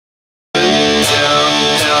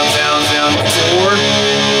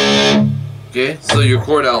Okay, so your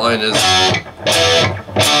chord outline is,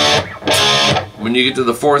 when you get to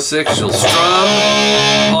the 4-6, you'll strum,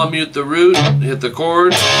 palm mute the root, hit the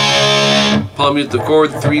chord, palm mute the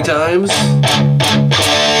chord 3 times,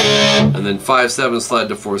 and then 5-7 slide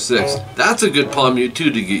to 4-6. That's a good palm mute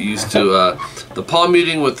too, to get used to the palm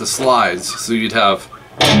muting with the slides. So you'd have,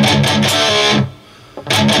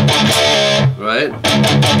 right?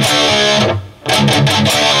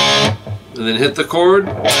 And then hit the chord,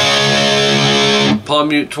 palm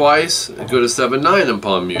mute twice, and go to 7-9 and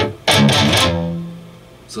palm mute.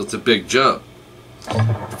 So it's a big jump.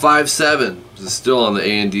 5-7 is still on the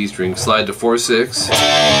A and D string. Slide to 4-6.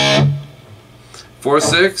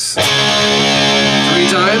 4-6, 3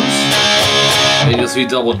 times, and you'll see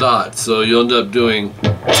double dots. So you'll end up doing,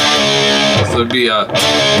 so it'd be a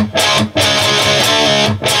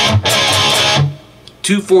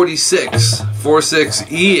 246,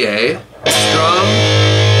 4-6 EA, strum,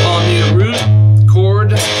 palm mute root,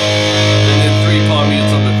 chord, and then 3 palm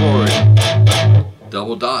mutes on the chord.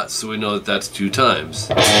 Double dots, so we know that that's 2 times.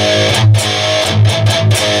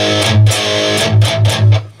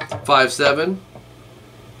 5-7,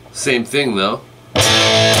 same thing though.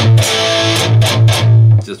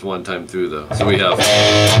 Just 1 time through though. So we have,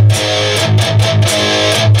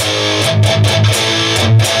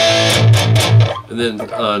 and then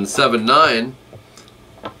on 7-9,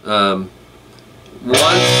 1, 1, 1, 2,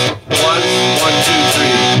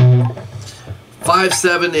 3.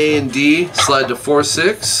 5-7 A and D, slide to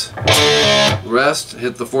 4-6, rest,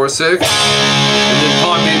 hit the 4-6, and then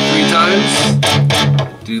palm mute 3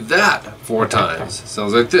 times. Do that 4 times.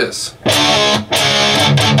 Sounds like this.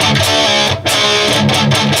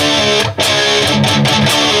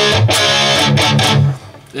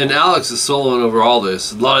 And Alex is soloing over all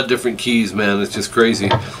this. A lot of different keys, man. It's just crazy.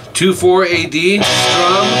 2-4 AD,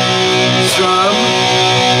 strum, strum,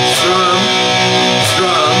 strum,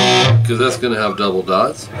 strum, because that's going to have double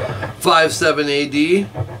dots. 5-7 AD,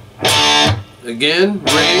 again, ring,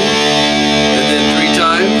 and then 3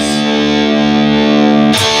 times.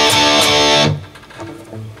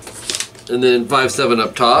 And then 5-7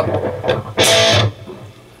 up top.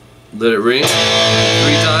 Let it ring 3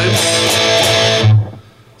 times.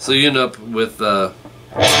 So you end up with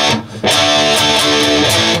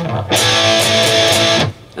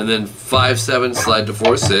and then 5-7 slide to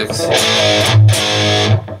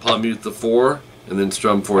 4-6, palm mute the 4, and then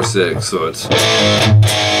strum 4-6. So it's, and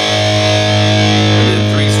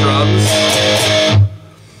then 3 strums,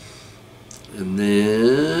 and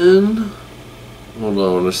then hold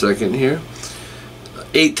on a second here.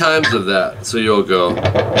 8 times of that. So you'll go.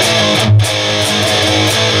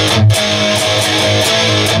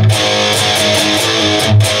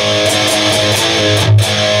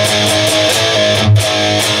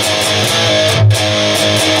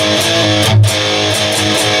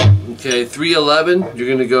 Okay, 3-11, you're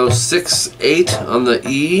going to go 6-8 on the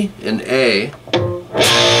E and A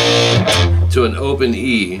to an open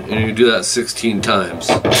E, and you do that 16 times.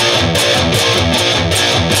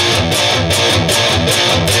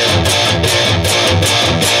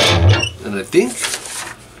 And I think,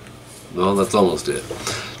 well, that's almost it.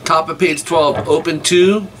 Top of page 12, open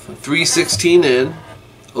 2, 3-16 in,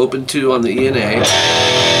 open 2 on the E and A,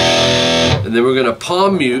 and then we're going to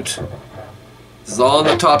palm mute. This is all on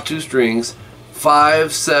the top 2 strings.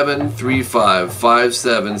 5-7-3-5,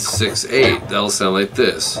 5-7-6-8. That'll sound like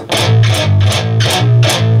this.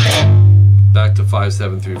 Back to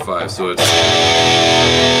 5-7-3-5. So it's,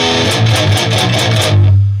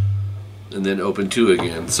 and then open 2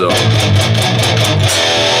 again. So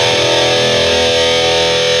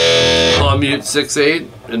palm mute 6-8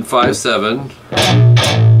 and 5-7,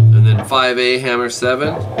 and then 5A hammer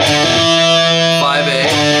 7, 5A,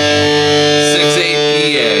 6-8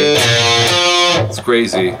 EA. It's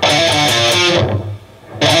crazy.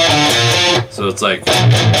 So it's like,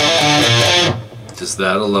 just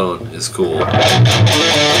that alone is cool.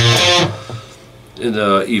 In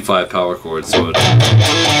the E5 power chord. So it,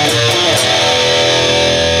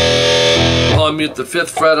 palm mute the 5th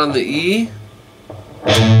fret on the E,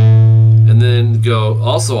 and then go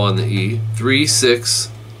also on the E, 3-6,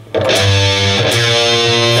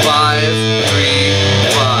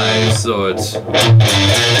 5-3-5. So it's back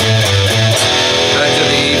to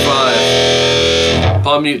the E5.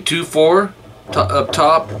 Palm mute 2-4 up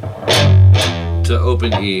top to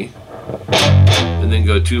open E, and then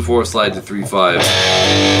go 2-4 slide to 3-5.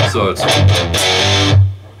 So it's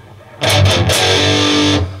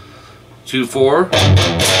 2-4,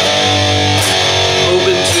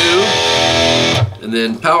 open 2, and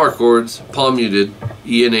then power chords, palm muted,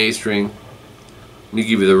 E and A string. Let me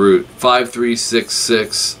give you the root.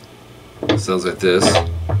 5-3-6-6, Sounds like this.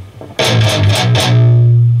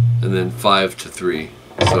 And then 5 to 3.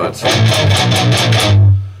 So it's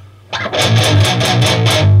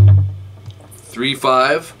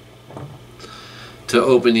 3-5 to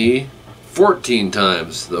open E 14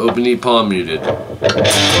 times. The open E palm muted.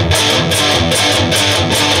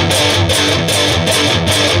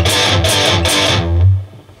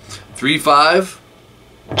 3-5.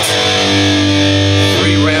 3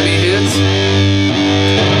 Rammy hits.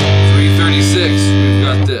 336. We've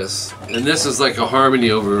got this, and this is like a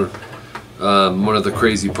harmony over one of the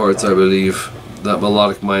crazy parts, I believe, that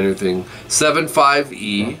melodic minor thing. 7-5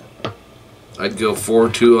 E. I'd go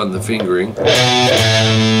 4-2 on the fingering.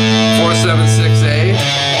 4-7-6 A.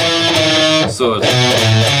 So it's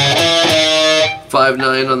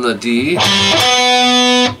 5-9 on the D.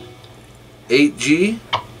 8 G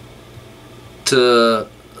to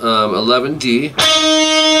 11 D.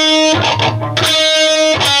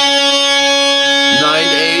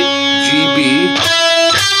 9-8 G B.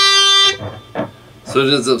 So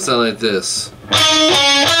it ends up sounding like this.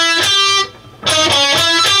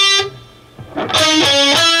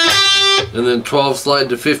 And then 12 slide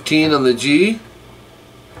to 15 on the G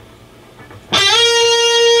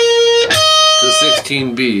to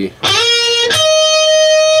 16 B.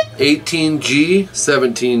 18 G,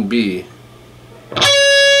 17 B.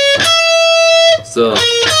 So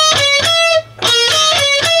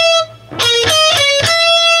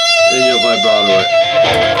then you'll vibrato it.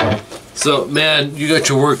 So man, you got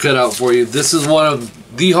your work cut out for you. This is one of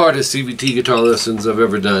the hardest CVT guitar lessons I've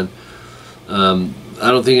ever done. I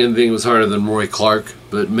don't think anything was harder than Roy Clark,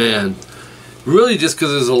 but man, really just because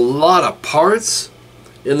there's a lot of parts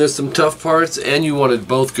and there's some tough parts, and you wanted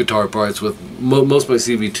both guitar parts, with most of my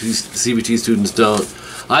CVT students don't.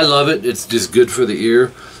 I love it. It's just good for the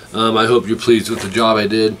ear. I hope you're pleased with the job I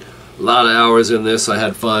did. A lot of hours in this. I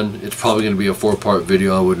had fun. It's probably going to be a 4-part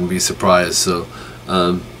video. I wouldn't be surprised. So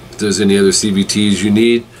if there's any other CVTs you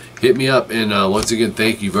need, hit me up. And once again,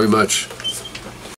 thank you very much.